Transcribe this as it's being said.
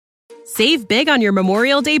Save big on your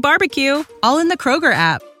Memorial Day barbecue, all in the Kroger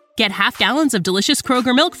app. Get half gallons of delicious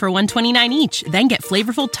Kroger milk for $1.29 each. Then get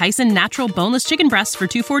flavorful Tyson natural boneless chicken breasts for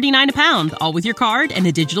 $2.49 a pound, all with your card and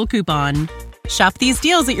a digital coupon. Shop these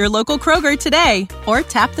deals at your local Kroger today, or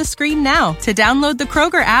tap the screen now to download the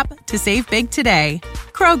Kroger app to save big today.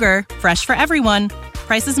 Kroger, fresh for everyone.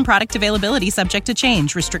 Prices and product availability subject to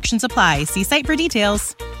change. Restrictions apply. See site for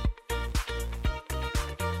details.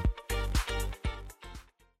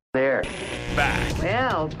 There. Back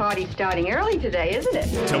Well, party's starting early today, isn't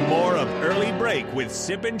it? to more of Early Break with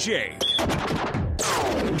Sip and Jake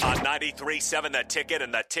on 93.7 The Ticket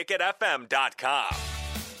and theticketfm.com.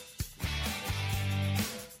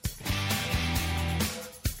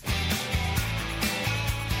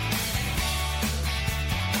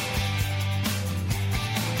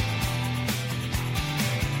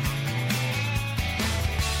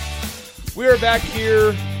 We are back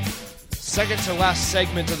here, second to last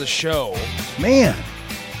segment of the show. Man,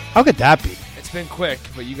 how could that be? It's been quick,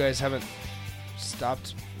 but you guys haven't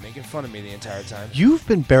stopped making fun of me the entire time. You've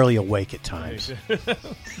been barely awake at times.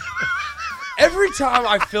 Every time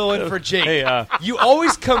I fill in for Jake, Hey, you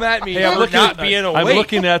always come at me for not being awake. I'm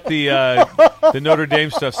looking at the Notre Dame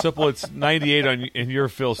stuff. Simple, it's 98 in your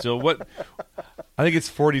Phil still. What? I think it's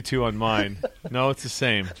 42 on mine. No, it's the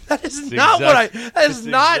same. That is It's not exact- what I. That is it's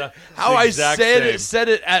not exact- how it's I exact same. said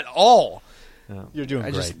it at all. You're doing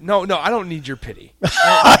I great. just no. I don't need your pity.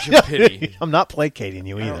 I don't need your pity. I'm not placating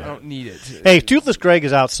you I either. don't need it. Hey, Toothless Greg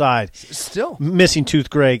is outside. Still, Missing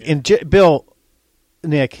Tooth Greg. And Bill,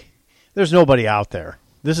 Nick, there's nobody out there.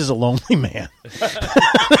 This is a lonely man. This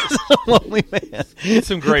is a lonely man. Get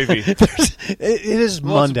some gravy. It is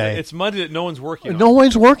Well, Monday. It's Monday that no one's working on. No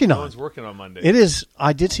one's working No on. one's working on Monday. It is.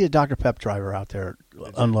 I did see a Dr. Pep driver out there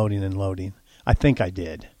unloading and loading. I think I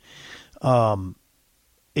did.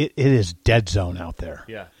 It is dead zone out there.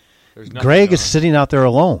 Yeah. There's nothing Greg going is on. sitting out there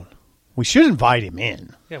alone. We should invite him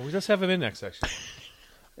in. Yeah, we just have him in next section.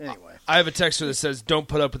 Anyway, I have a texter that says, "Don't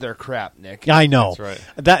put up with their crap, Nick." I know That's right.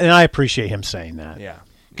 that, and I appreciate him saying that. Yeah.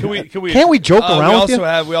 Can we? Can't we joke around with you?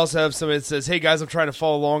 We also have somebody that says, "Hey guys, I'm trying to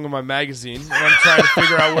follow along on my magazine, and I'm trying to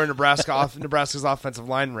figure out where Nebraska's offensive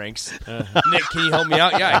line ranks." Nick, can you help me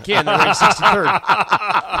out? Yeah, I can. They're ranked 63rd.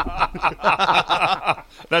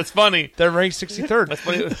 That's funny. They're ranked 63rd. That's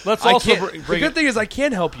funny. Let's I also can't- bring the good thing is I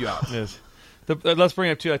can help you out. Yes. Let's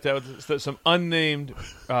bring up too like that. Some unnamed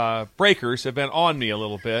breakers have been on me a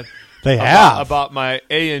little bit. They have. about my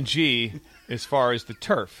A and G as far as the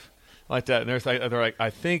turf, like that. And they're like, I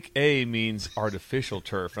think A means artificial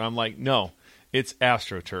turf, and I'm like, no, it's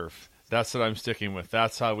AstroTurf. That's what I'm sticking with.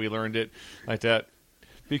 That's how we learned it, like that.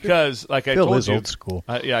 Because, like I Bill told is you, old school.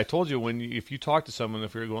 Yeah, I told you if you talk to someone,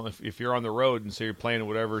 if you're on the road and say you're playing at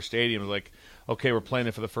whatever stadium, like, okay, we're playing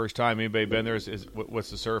it for the first time. Anybody been there? What's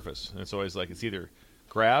the surface? And it's always like it's either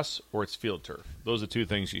grass or it's field turf. Those are two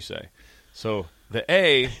things you say. So the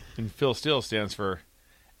A in Phil Steele stands for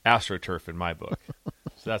AstroTurf in my book.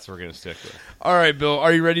 So that's what we're going to stick with. All right, Bill,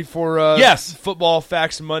 are you ready for Yes. Football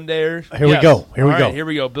Facts Monday? Here we go. Here we All go. right, here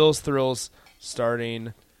we go. Bill's Thrills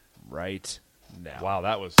starting right now. Wow,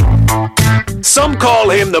 that was Some call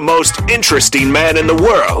him the most interesting man in the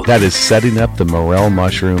world. That is setting up the morel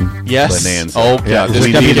mushroom Yes. bonanza. Oh, yeah. we This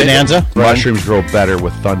is gonna be need it. bonanza? Mushrooms grow better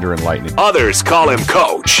with thunder and lightning. Others call him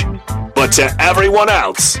Coach. But to everyone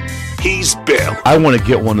else, he's Bill. I want to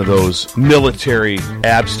get one of those military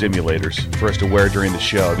ab stimulators for us to wear during the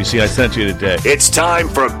show. You see, I sent it to you today. It's time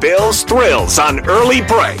for Bill's Thrills on Early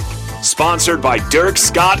Break. Sponsored by Dirk,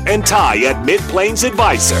 Scott, and Ty at MidPlains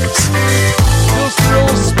Advisors. Bill's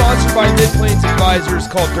Thrills, sponsored by MidPlains Advisors.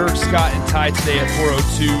 Call Dirk, Scott, and Ty today at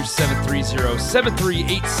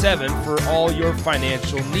 402-730-7387 for all your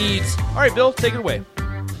financial needs. All right, Bill, take it away.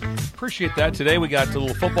 appreciate that. Today we got the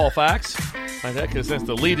little football facts. Like that, because since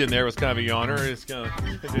the lead in there was kind of a yawner, it's gonna.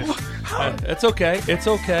 It's okay. It's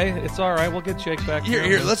okay. It's all right. We'll get Jake back.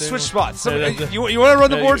 Here, let's switch spots. You want to Yeah,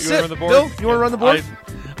 run the board, you Sid? wanna run the board? Bill, you want to run the board?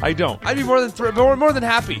 I don't. I'd be more than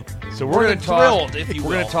happy. So More we're than going to talk. thrilled, if you we're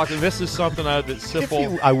will. going to talk, and this is something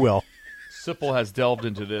that I will. Sipple has delved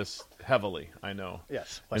into this heavily. I know.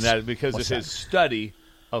 Yes. And that because of what's his study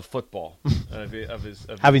of football, of his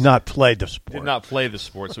Having not played the sport. did not play the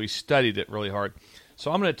sport, so he studied it really hard.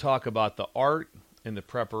 So I'm going to talk about the art and the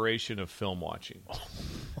preparation of film watching.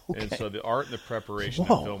 Okay. And so the art and the preparation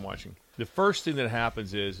Whoa. of film watching. The first thing that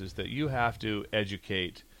happens is that you have to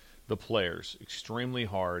educate the players extremely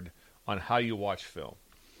hard on how you watch film.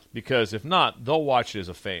 Because if not, they'll watch it as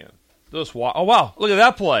a fan. They'll just watch, oh, wow, look at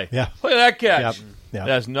that play. Yeah. Look at that catch. Yep. Yep. That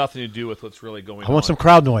has nothing to do with what's really going on. I want some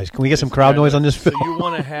crowd noise. Can we get some crowd noise on this film? So you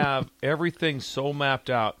want to have everything so mapped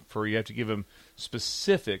out for you have to give them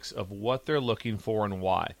specifics of what they're looking for and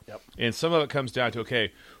why. Yep. And some of it comes down to,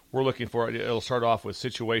 okay, we're looking for, it'll start off with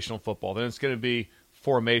situational football. Then it's going to be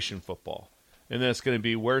formation football. And then it's going to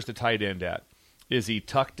be, where's the tight end at? Is he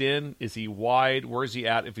tucked in? Is he wide? Where's he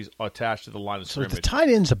at if he's attached to the line of scrimmage? So the tight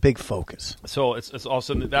end's a big focus. So it's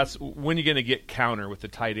also, that's when you're going to get counter with the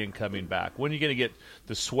tight end coming back. When you're going to get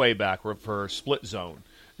the sway back for split zone.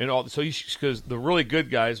 And all, so because the really good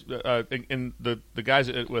guys and the guys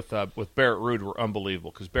with Barrett Ruud were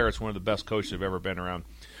unbelievable, because Barrett's one of the best coaches I've ever been around.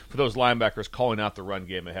 For those linebackers calling out the run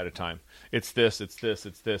game ahead of time, it's this, it's this,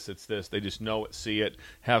 it's this, it's this. They just know it, see it,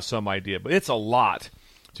 have some idea. But it's a lot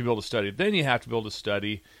to be able to study. Then you have to be able to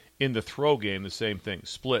study in the throw game the same thing: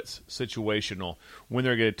 splits, situational, when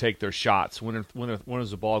they're going to take their shots, when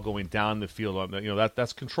is the ball going down the field.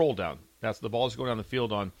 That's control down. That's the ball's going down the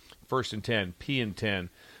field on 1st and 10, P and 10.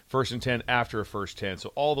 1st and 10 after a 1st 10.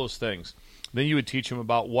 So all those things. Then you would teach them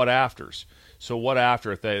about what afters. So what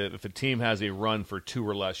after if a team has a run for 2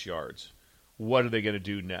 or less yards, what are they going to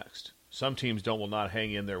do next? Some teams will not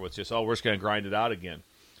hang in there with just, we're just going to grind it out again.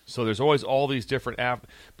 So there's always all these different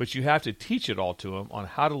but you have to teach it all to them on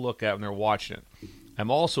how to look at when they're watching it.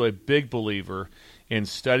 I'm also a big believer in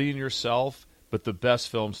studying yourself, but the best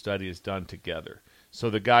film study is done together. So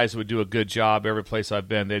the guys would do a good job every place I've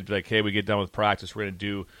been. They'd be like, "Hey, we get done with practice. We're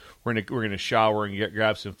gonna shower and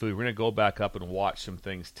grab some food. We're gonna go back up and watch some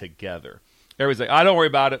things together." Everybody's like, "I don't worry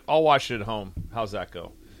about it. I'll watch it at home." How's that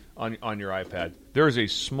go on your iPad? There is a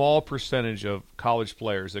small percentage of college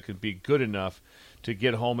players that could be good enough to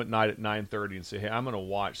get home at night at 9:30 and say, "Hey, I'm gonna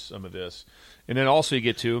watch some of this." And then also you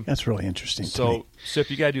get to that's really interesting. So if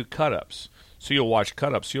you gotta do cut-ups, so you'll watch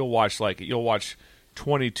cut-ups. You'll watch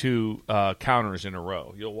 22 counters in a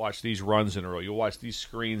row. You'll watch these runs in a row. You'll watch these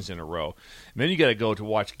screens in a row. And then you got to go to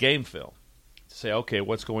watch game film to say, okay,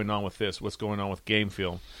 what's going on with this? What's going on with game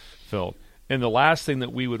film? And the last thing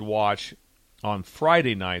that we would watch on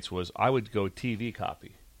Friday nights was I would go TV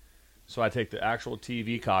copy. So I take the actual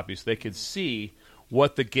TV copy so they could see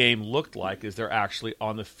what the game looked like as they're actually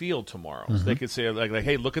on the field tomorrow. Mm-hmm. So they could say, like,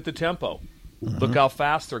 hey, look at the tempo. Mm-hmm. Look how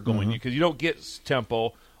fast they're going. Because you don't get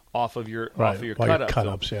tempo off of your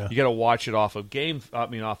cut-ups. Yeah. You got to watch it off of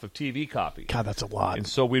off of TV copy. God, that's a lot. And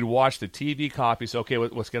so we'd watch the TV copy. So, okay,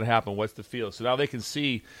 what's going to happen? What's the field? So now they can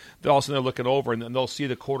see. All of a sudden they're looking over, and then they'll see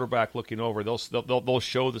the quarterback looking over. They'll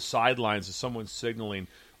show the sidelines as someone signaling.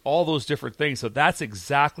 All those different things. So that's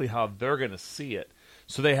exactly how they're going to see it.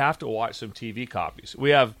 So they have to watch some TV copies. We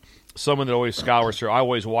have someone that always scours through. I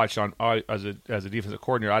always watch as a defensive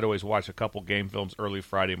coordinator. I'd always watch a couple game films early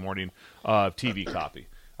Friday morning, TV copy.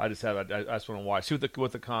 I just want to watch. See what the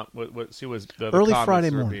early comments Friday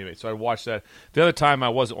are morning. being made. So I watched that. The other time I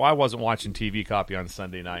wasn't watching TV copy on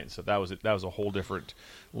Sunday night. So that was a whole different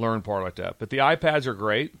learn part like that. But the iPads are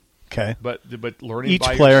great. Okay. But learning each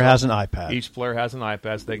by player yourself, has an iPad. Each player has an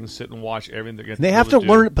iPad, so they can sit and watch everything. They have to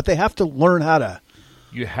learn, but they have to learn how to.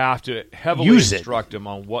 You have to heavily instruct them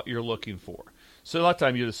on what you're looking for. So a lot of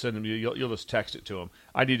time you just send them. You'll just text it to them.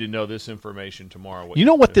 I need to know this information tomorrow. You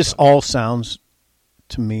know what this all sounds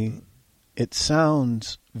to me? It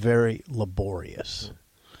sounds very laborious.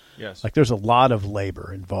 Yes. Like there's a lot of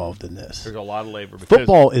labor involved in this. There's a lot of labor.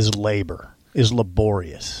 Football is labor, is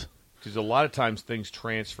laborious. Because a lot of times things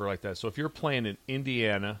transfer like that. So if you're playing in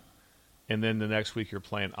Indiana and then the next week you're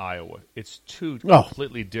playing Iowa, it's two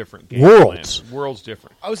completely different game plans. Worlds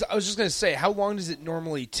different. I was just going to say, how long does it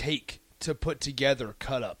normally take to put together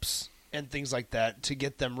cut-ups and things like that to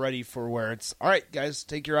get them ready for where it's, all right, guys,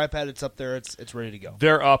 take your iPad, it's up there, it's ready to go?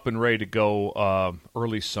 They're up and ready to go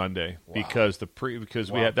early Sunday because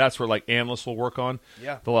that's where like analysts will work on.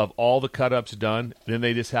 Yeah. They'll have all the cut-ups done, then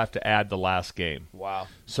they just have to add the last game. Wow.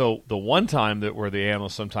 So the one time where the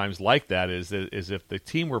analysts sometimes like that is if the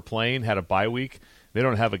team we're playing had a bye week, they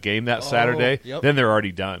don't have a game that Saturday, then they're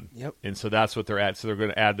already done. Yep. And so that's what they're at. So they're going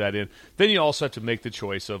to add that in. Then you also have to make the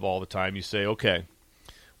choice of all the time. You say, okay,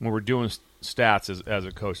 when we're doing stats as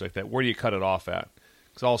a coach like that, where do you cut it off at?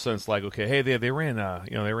 Because all of a sudden it's like, okay, hey, they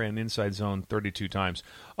ran inside zone 32 times.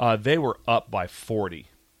 They were up by 40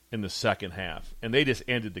 in the second half, and they just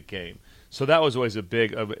ended the game. So that was always a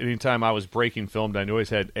big. Anytime I was breaking film, I always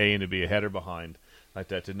had A and to be ahead or behind like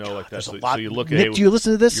that to know like that. So you look at Nick, do you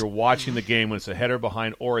listen to this? You're watching the game when it's ahead or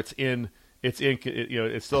behind, or it's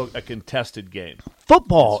still a contested game.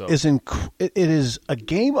 Football it is a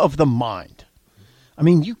game of the mind. I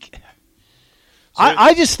mean,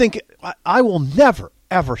 I just think I will never,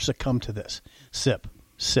 ever succumb to this. Sip.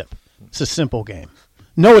 It's a simple game.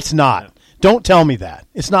 No, it's not. Yeah. Don't tell me that.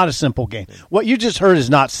 It's not a simple game. What you just heard is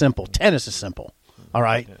not simple. Tennis is simple. All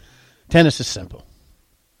right? Yeah. Tennis is simple.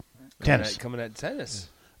 Tennis. Coming at tennis.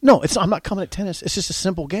 No, I'm not coming at tennis. It's just a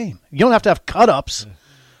simple game. You don't have to have cut-ups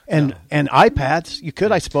and iPads. You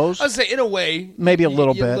could, I suppose. I would say, in a way. Maybe a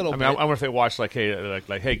little bit. I mean, I wonder if they watch, like,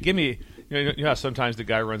 hey, give me, you know how sometimes the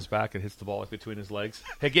guy runs back and hits the ball like between his legs?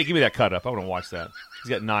 Hey, give me that cut up. I want to watch that. He's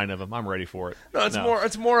got 9 of them. I'm ready for it. No,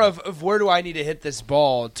 it's more of where do I need to hit this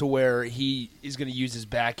ball to where he is going to use his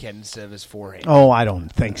backhand instead of his forehand. Oh, I don't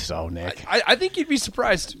think so, Nick. I think you'd be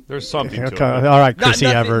surprised. There's something to it. All right, Chrissy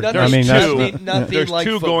Everett. Nothing There's like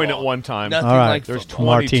two football. going at one time. Nothing All right, like there's football.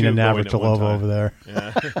 Martina 22 going at one Navratilova time. over there.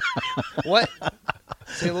 Yeah. What?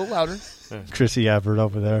 Say a little louder. Chrissy Everett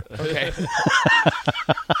over there. Okay.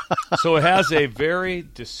 So it has a very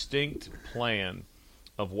distinct plan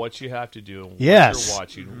of what you have to do and what Yes. you're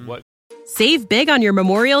watching. What Save big on your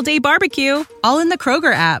Memorial Day barbecue, all in the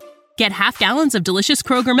Kroger app. Get half gallons of delicious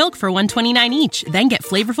Kroger milk for $1.29 each. Then get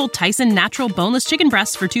flavorful Tyson natural boneless chicken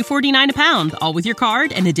breasts for $2.49 a pound, all with your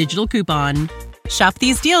card and a digital coupon. Shop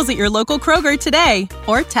these deals at your local Kroger today,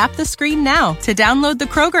 or tap the screen now to download the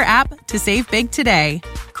Kroger app to save big today.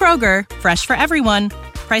 Kroger, fresh for everyone.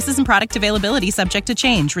 Prices and product availability subject to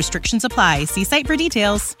change. Restrictions apply. See site for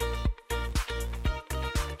details.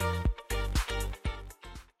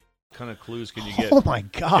 kind of clues can you get? Oh my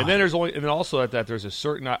God! And then also at that there's a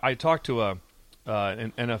certain. I talked to an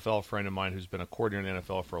NFL friend of mine who's been a coordinator in the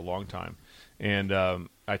NFL for a long time, and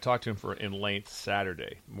I talked to him in length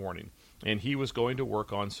Saturday morning, and he was going to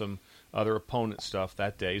work on some other opponent stuff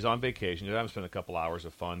that day. He's on vacation. I haven't spent a couple hours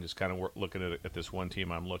of fun just kind of looking at this one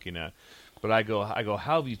team I'm looking at. But I go,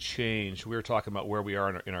 how have you changed? We were talking about where we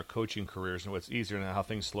are in our coaching careers and what's easier and how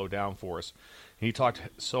things slow down for us. And he talked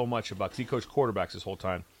so much about, because he coached quarterbacks this whole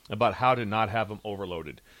time, about how to not have them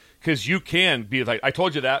overloaded. Because you can be like, I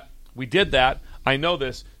told you that, we did that, I know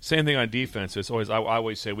this. Same thing on defense. It's always, I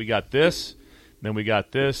always say, we got this, then we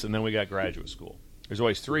got this, and then we got graduate school. There's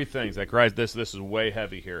always three things. Like, this is way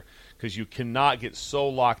heavy here. Because you cannot get so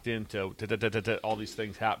locked into all these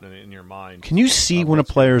things happening in your mind. Can you see when a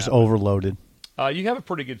player's overloaded? You have a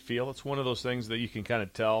pretty good feel. It's one of those things that you can kind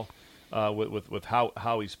of tell with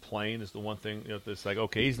how he's playing is the one thing. You know, it's like,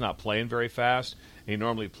 okay, he's not playing very fast. He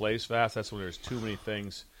normally plays fast. That's when there's too many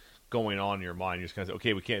things going on in your mind. You're just kind of say,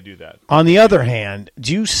 okay, we can't do that. On the other hand,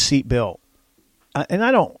 do you see, Bill, and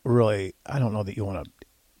I don't know that you want to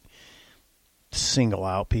single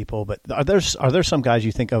out people, but are there some guys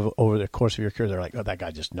you think of over the course of your career? They're like, oh, that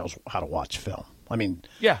guy just knows how to watch film. I mean,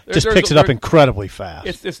 yeah, just picks it up incredibly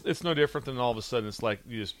fast. It's no different than all of a sudden it's like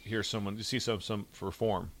you just hear someone, you see some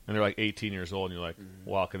perform, and they're like 18 years old, and you're like,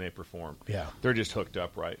 wow, can they perform? Yeah, they're just hooked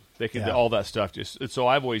up, right? They can all that stuff. So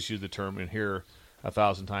I've always used the term, and here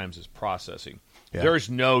 1,000 times is processing. Yeah. There's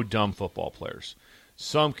no dumb football players.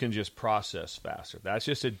 Some can just process faster. That's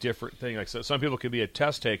just a different thing. Like some people can be a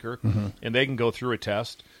test taker, and they can go through a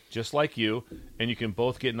test just like you, and you can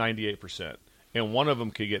both get 98%. And one of them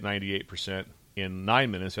could get 98% in 9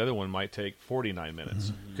 minutes. The other one might take 49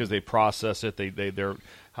 minutes because they process it. They're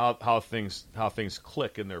how things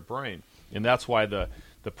click in their brain, and that's why the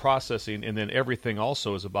processing and then everything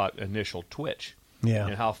also is about initial twitch. Yeah.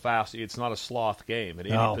 And how fast. It's not a sloth game at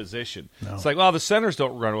any position. No. It's like, well, the centers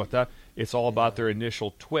don't run with that. It's all about their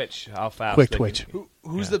initial twitch, how fast. Quick twitch.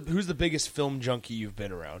 Who's the biggest film junkie you've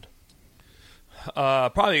been around?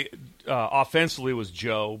 Probably offensively was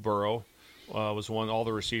Joe Burrow. Was one. All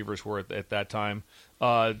the receivers were at that time.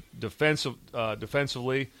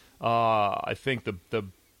 Defensively, I think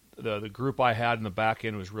the group I had in the back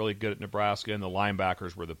end was really good at Nebraska, and the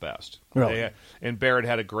linebackers were the best. Really? And Barrett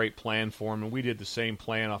had a great plan for him, and we did the same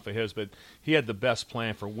plan off of his, but he had the best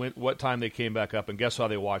plan for what time they came back up, and guess how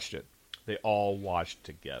they watched it? They all watched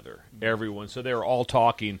together, everyone. So they were all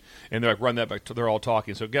talking, and they're like, run that back. They're all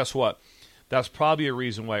talking. So guess what? That's probably a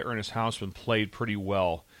reason why Ernest Hausman played pretty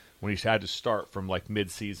well when he had to start from like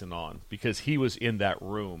mid-season on, because he was in that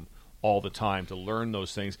room all the time to learn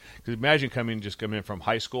those things. Because imagine coming in from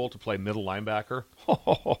high school to play middle linebacker.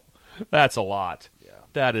 Oh, that's a lot. Yeah.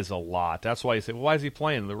 That is a lot. That's why you say, well, why is he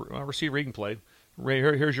playing? The receiver he can play.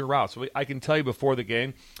 Here's your route. So I can tell you before the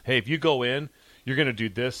game, hey, if you go in, you're going to do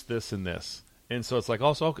this, this, and this. And so it's like,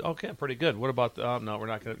 also, okay, pretty good. What about no? You're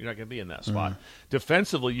not going to be in that spot.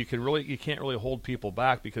 Defensively, you can't really hold people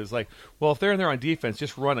back because, like, well, if they're in there on defense,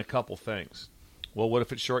 just run a couple things. Well, what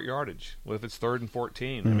if it's short yardage? What if it's 3rd and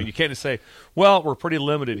 14? I mean, you can't just say, well, we're pretty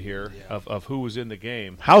limited here of who was in the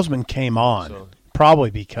game. Hausman came on probably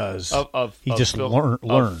because he just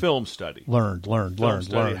learned film study. Learned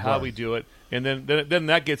how we do it. And then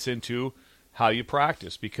that gets into how you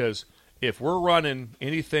practice, because if we're running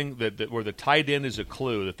anything that where the tight end is a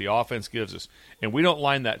clue that the offense gives us, and we don't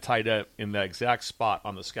line that tight end in that exact spot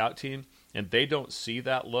on the scout team, and they don't see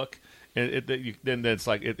that look, And then it's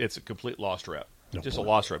like it's a complete lost rep. Just a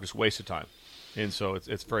lost rep, just waste of time. And so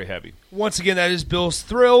it's very heavy. Once again, that is Bill's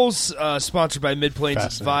Thrills, sponsored by MidPlains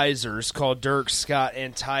Advisors. Call Dirk, Scott,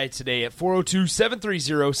 and Ty today at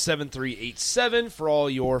 402-730-7387 for all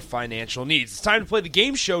your financial needs. It's time to play the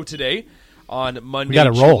game show today on Monday,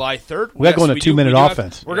 July 3rd. We got to go into a 2-minute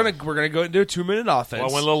offense. We're gonna go into a 2-minute offense. Well,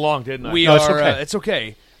 I went a little long, didn't I? It's okay. It's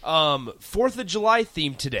okay. 4th of July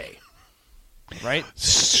theme today, right?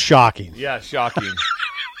 Shocking. Yeah, shocking.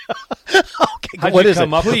 Okay, How'd what you is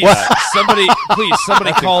come it? up with Please, that?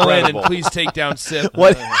 somebody call in incredible. and please take down Sip.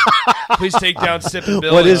 What? Please take down Sip and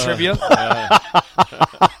Bill What in is- trivia.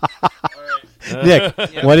 Nick,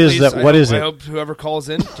 what is please, that? What is I it? hope whoever calls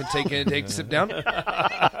in can take Sip down.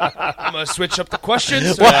 I'm going to switch up the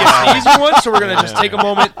questions so it gets the easier one, so we're going to just take a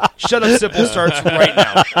moment. Shut Up, Sip will starts right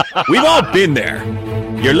now. We've all been there.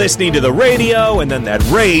 You're listening to the radio, and then that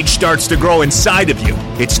rage starts to grow inside of you.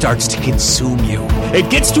 It starts to consume you.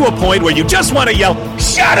 It gets to a point where you just want to yell,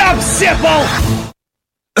 "Shut up, Sipple!"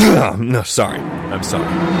 No, sorry. I'm sorry.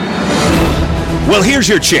 Well, here's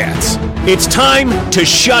your chance. It's time to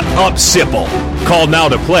shut up, Sipple. Call now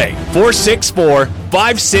to play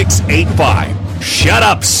 464-5685. Shut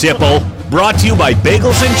up, Sipple. Brought to you by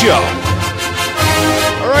Bagels and Joe.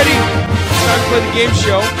 Alrighty, time to play the game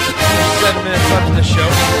show. 7 minutes left in the show.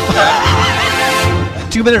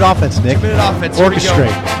 2-minute offense, Nick. 2-minute offense. Here we go.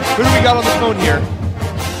 Orchestrate. Who do we got on the phone here?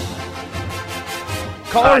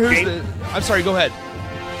 Caller, who's James. the... I'm sorry, go ahead.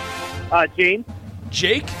 James.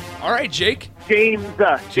 Jake? All right, Jake. James.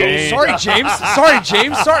 James. Sorry, James.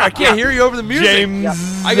 Sorry, I can't hear you over the music. James.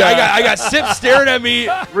 I got Sip staring at me.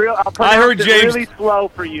 I'll pronounce I heard it James. really slow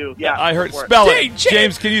for you. Yeah, I heard. go for it. Spell Hey, it. James.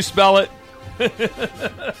 James, can you spell it?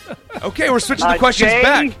 Okay, we're switching the questions J,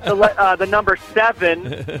 back. The number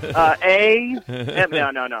 7. A.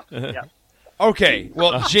 No. Yeah. Okay,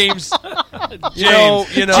 well, James, you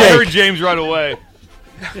James. know, I heard James right away.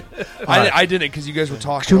 I didn't because you guys were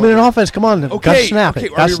talking. 2-minute offense. Come on. Gotta Okay, snap okay,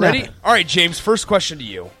 it. are Gotta you snap ready? it. All right, James. First question to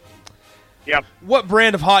you. Yep. What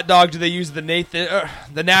brand of hot dog do they use at the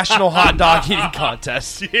National Hot Dog Eating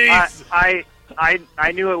Contest? Jeez.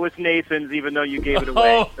 I knew it was Nathan's, even though you gave it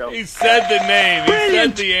away. Oh, So. he said the name. He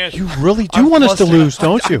said the answer. You really do want us to lose,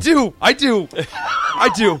 don't you? I do.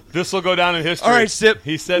 This will go down in history. All right, Sip.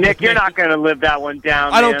 He said Nick, the you're name. not going to live that one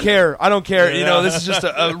down. I don't man. care. You know, this is just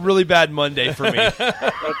a really bad Monday for me.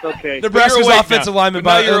 That's okay. Nebraska's awake offensive now. lineman,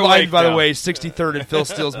 But now by you're awake the now. way, 63rd in Phil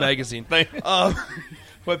Steele's magazine.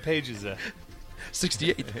 What page is that?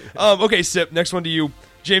 68. Okay, Sip, next one to you.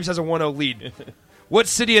 James has a 1-0 lead. What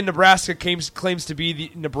city in Nebraska claims to be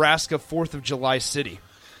the Nebraska 4th of July city?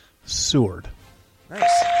 Seward. Nice.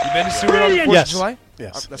 You been to Seward on the 4th Yes. of July?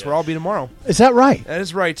 Yes. That's where I'll be tomorrow. Is that right? That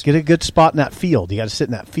is right. Get a good spot in that field. You got to sit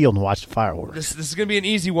in that field and watch the fireworks. This is going to be an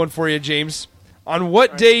easy one for you, James. On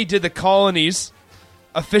what day did the colonies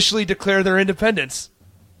officially declare their independence?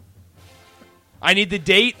 I need the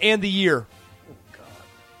date and the year.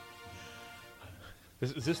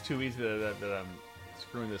 Is this too easy that I'm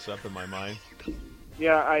screwing this up in my mind?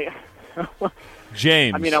 Yeah,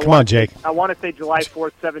 James. I mean, Come on, Jake. I want to say July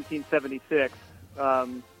 4th, 1776.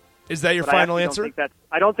 Is that your but final I answer?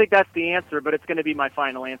 I don't think that's the answer, but it's going to be my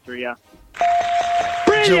final answer, yeah.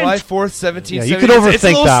 July 4th, 1770. Yeah, you could It's a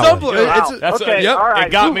overthink little that one. stumbler. Wow. It's a- That's okay, yep. all right.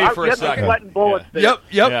 It got me for a I'm second. sweating bullets there. Yep.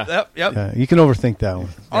 Yeah. You can overthink that one.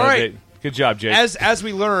 All right. Good job, Jake. As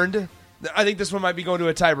we learned, I think this one might be going to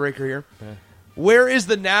a tiebreaker here. Where is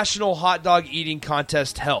the National Hot Dog Eating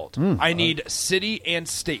Contest held? I need city and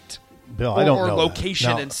state. Bill, I don't or know location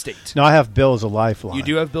that. No. and state. No, I have Bill as a lifeline. You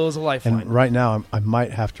do have Bill as a lifeline. And right now, I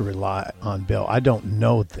might have to rely on Bill. I don't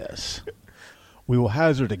know this. We will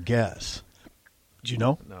hazard a guess. Do you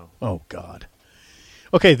know? No. Oh, God.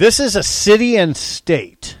 Okay, this is a city and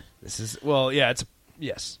state. This is it's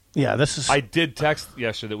yes. Yeah, this is. I did text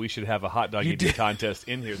yesterday that we should have a hot dog You eating did. contest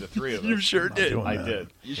in here, the three of us. You sure did. doing I that. did.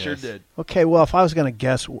 You sure did. Okay, well, if I was going to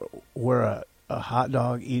guess where a hot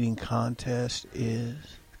dog eating contest is,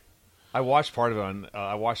 I watched part of it on.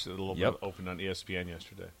 I watched it a little Yep. bit open on ESPN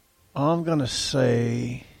yesterday. I'm going to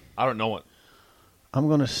say. I don't know it. I'm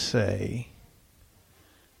going to say.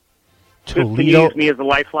 Can you Toledo. use me as a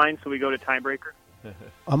lifeline so we go to tiebreaker?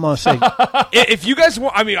 I'm going to say. If you guys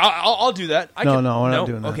want, I mean, I'll do that. No, we're not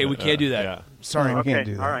doing that. Okay, we can't do that. Yeah. Sorry. We can't Okay,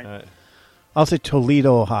 do that. all right. I'll say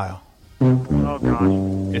Toledo, Ohio. Oh,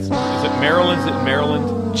 gosh. Is it Maryland? Is it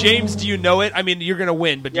Maryland? James, do you know it? I mean, you're going to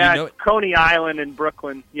win, but do Yeah, you know it? Coney Island in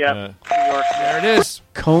Brooklyn. Yep, New York. There it is.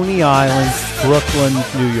 Coney Island, Brooklyn,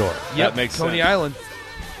 New York. Yep, makes Coney sense. Island.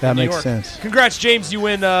 That in New makes York. sense. Congrats, James. You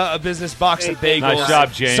win a business box of bagels. Nice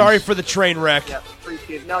job, James. Sorry for the train wreck. Yeah,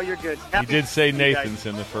 appreciate it. No, you're good. You did say Nathan's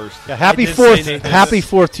in the first. Yeah, happy I did 4th. say Nathan's. Happy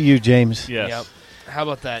 4th to you, James. Yes. Yep. How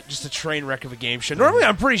about that? Just a train wreck of a game show. Normally,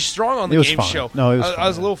 I'm pretty strong on the It was game fun. show. No, it was I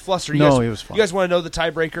was a fun. little flustered. No, it was fun. You guys want to know the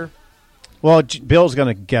tiebreaker? Well, Bill's going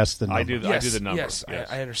to guess the number. I do the number. Yes,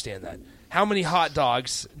 I understand that. How many hot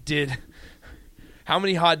dogs did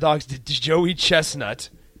Joey Chestnut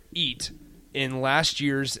eat in last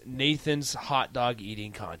year's Nathan's hot dog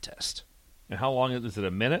eating contest? And how long is it?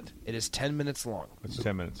 A minute? It is 10 minutes long. It's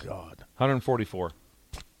 10 minutes. God. 144.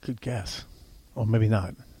 Good guess. Well, maybe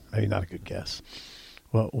not. Maybe not a good guess.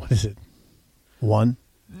 Well, what is it? 1?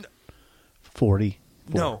 40?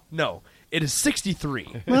 No. It is 63.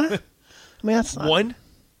 I mean, that's not 1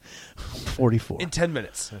 44. in 10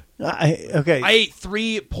 minutes. Okay. I ate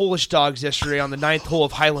 3 Polish dogs yesterday on the 9th hole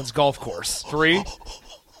of Highlands Golf Course. 3?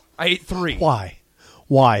 I ate 3. Why?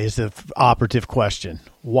 Why is the operative question?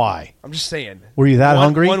 Why? I'm just saying. Were you that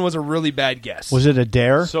hungry? One was a really bad guess. Was it a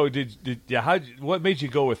dare? So what made you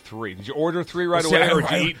go with 3? Did you order 3 right away, or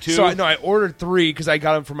did you eat 2? So I ordered 3 because I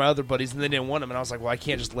got them from my other buddies, and they didn't want them, and I was like, well, I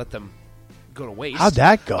can't just let them go to waste. How'd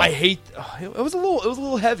that go? I hate. It was a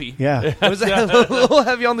little heavy. Yeah. It was a little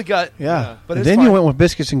heavy on the gut. Yeah. But And it's then fine. you went with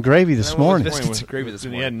biscuits and gravy this And I went with morning. biscuits and gravy this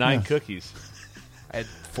And you morning. had 9 cookies. I had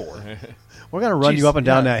 4. We're going to run Jeez, you up and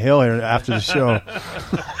down yeah. that hill here after the show.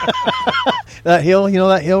 That hill, you know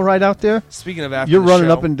that hill right out there? Speaking of after You're the running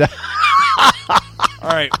show, up and down. All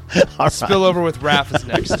right. All right. Spill over with Raph is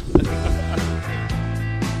next.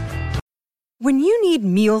 When you need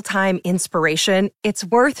mealtime inspiration, it's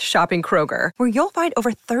worth shopping Kroger, where you'll find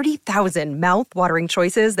over 30,000 mouth-watering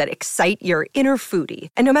choices that excite your inner foodie.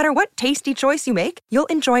 And no matter what tasty choice you make, you'll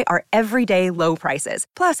enjoy our everyday low prices,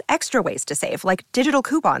 plus extra ways to save, like digital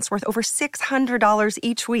coupons worth over $600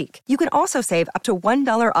 each week. You can also save up to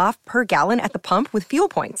 $1 off per gallon at the pump with fuel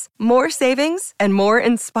points. More savings and more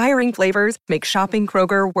inspiring flavors make shopping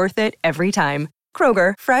Kroger worth it every time.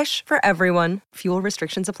 Kroger, fresh for everyone. Fuel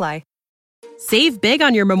restrictions apply. Save big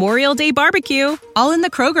on your Memorial Day barbecue, all in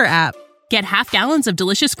the Kroger app. Get half gallons of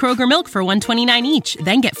delicious Kroger milk for $1.29 each.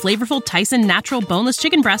 Then get flavorful Tyson natural boneless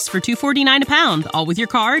chicken breasts for $2.49 a pound, all with your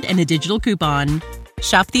card and a digital coupon.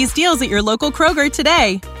 Shop these deals at your local Kroger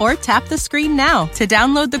today, or tap the screen now to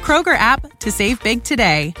download the Kroger app to save big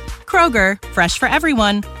today. Kroger, fresh for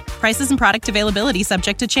everyone. Prices and product availability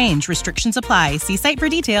subject to change. Restrictions apply. See site for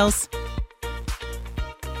details.